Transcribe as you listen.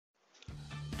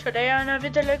Today on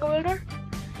With the Lego Builder,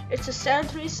 it's a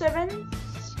 737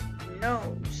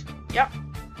 nose. Yep,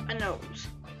 a nose.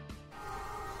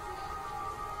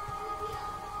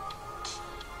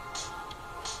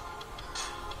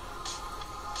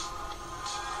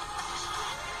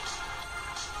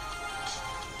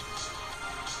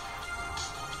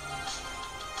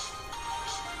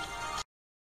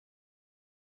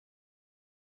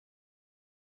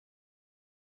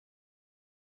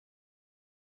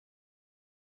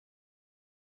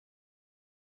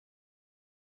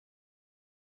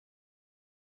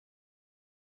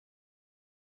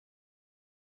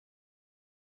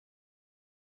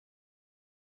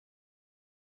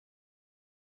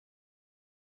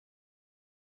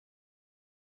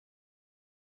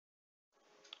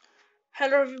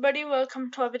 Hello everybody,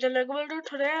 welcome to With the Lego Builder.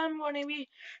 Today I'm going to be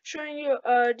showing you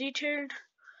a detailed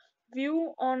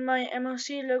view on my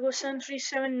MOC Lego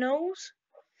 737 nose.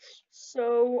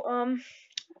 So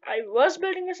I was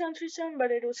building a 737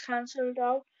 but it was cancelled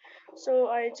out, so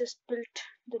I just built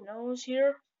the nose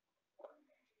here.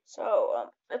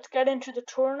 So let's get into the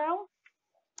tour now.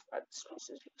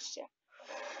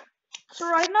 So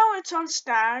right now it's on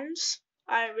stands.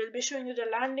 I will be showing you the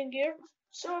landing gear.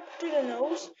 So up to the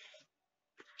nose,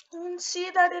 you can see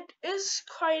that it is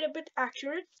quite a bit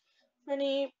accurate.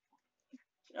 Many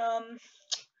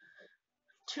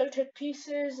tilted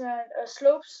pieces and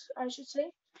slopes, I should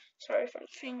say. Sorry for the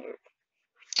finger.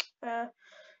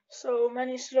 So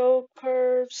many slope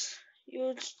curves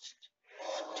used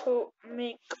to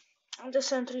make the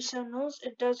 737 nose.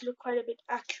 It does look quite a bit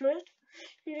accurate.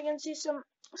 Here you can see some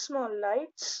small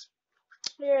lights.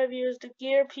 Here I've used the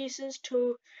gear pieces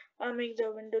to make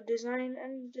the window design,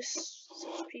 and this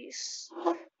piece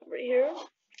over here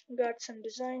got some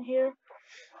design here.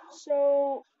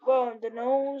 So, well, the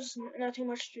nose, nothing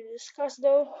much to discuss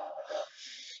though.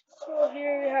 So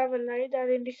here we have a light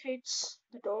that indicates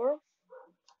the door.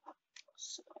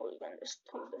 So we can just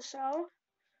pull this out,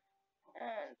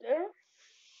 and there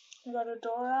we got a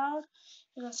door out.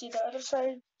 You can see the other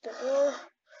side, the door.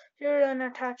 Here an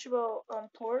attachable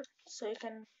port, so you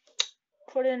can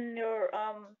put in your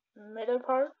middle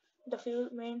part, the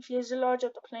main fuselage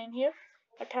of the plane here,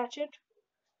 attach it,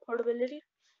 portability.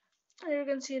 Here you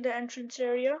can see the entrance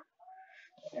area,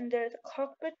 and there's the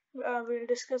cockpit. We'll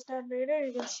discuss that later.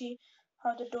 You can see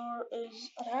how the door is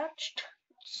attached.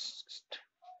 Let's just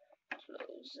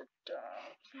close it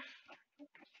down,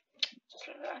 just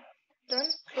like that.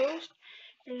 Done, closed.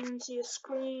 You can see a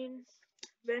screen,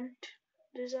 vent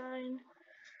design.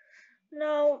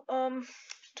 Now,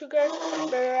 to get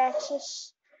better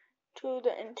access to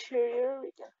the interior,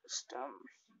 we can just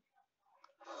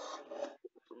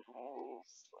move,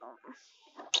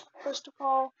 first of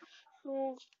all,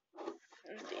 move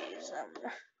these.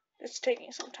 It's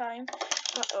taking some time.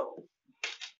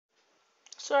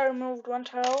 So I removed one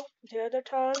tile, the other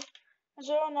tile.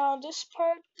 So now this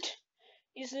part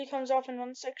easily comes off in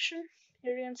one section.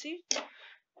 Here you can see.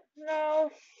 Now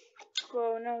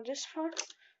this part,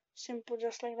 simple,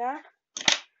 just like that.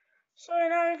 So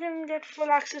now you can get full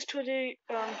access to the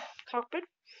cockpit.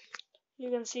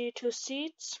 You can see two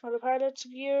seats for the pilots,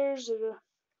 gears, the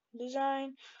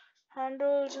design,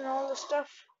 handles, and all the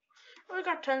stuff. We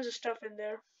got tons of stuff in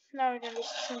there. Now we can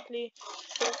just simply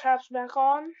put the caps back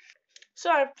on.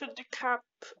 So I put the cap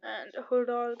and the hood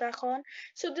all back on.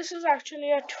 So this is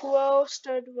actually a 12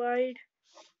 stud wide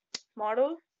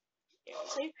model. You can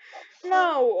see.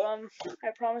 Now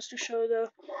I promised to show the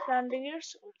landing gear,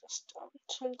 so we'll just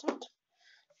tilt it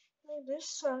like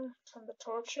this and turn the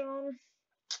torch on.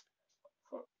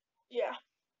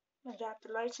 And tap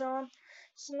the lights on.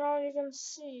 So now you can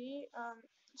see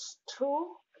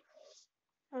two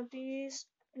of these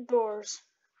doors,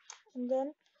 and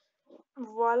then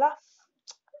voila,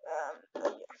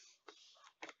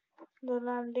 the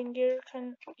landing gear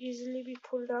can easily be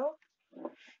pulled out,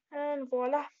 and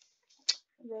voila,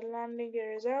 the landing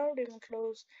gear is out. You can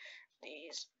close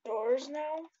these doors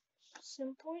now,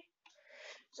 simply,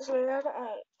 just like that.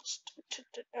 I just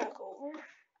tipped it back over,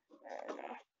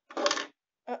 and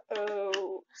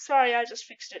sorry, I just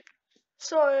fixed it.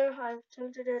 So I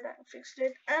tilted it and fixed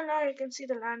it, and now you can see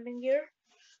the landing gear.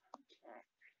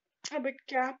 A bit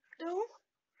capped though.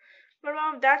 But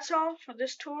that's all for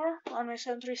this tour on my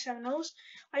 737 nose.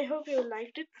 I hope you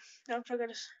liked it. Don't forget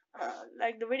to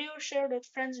like the video, share it with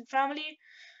friends and family.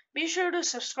 Be sure to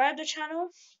subscribe the channel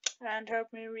and help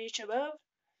me reach above.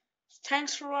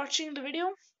 Thanks for watching the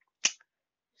video.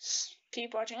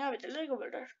 Keep watching out with the Lego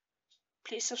Builder.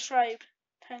 Please subscribe.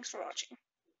 Thanks for watching.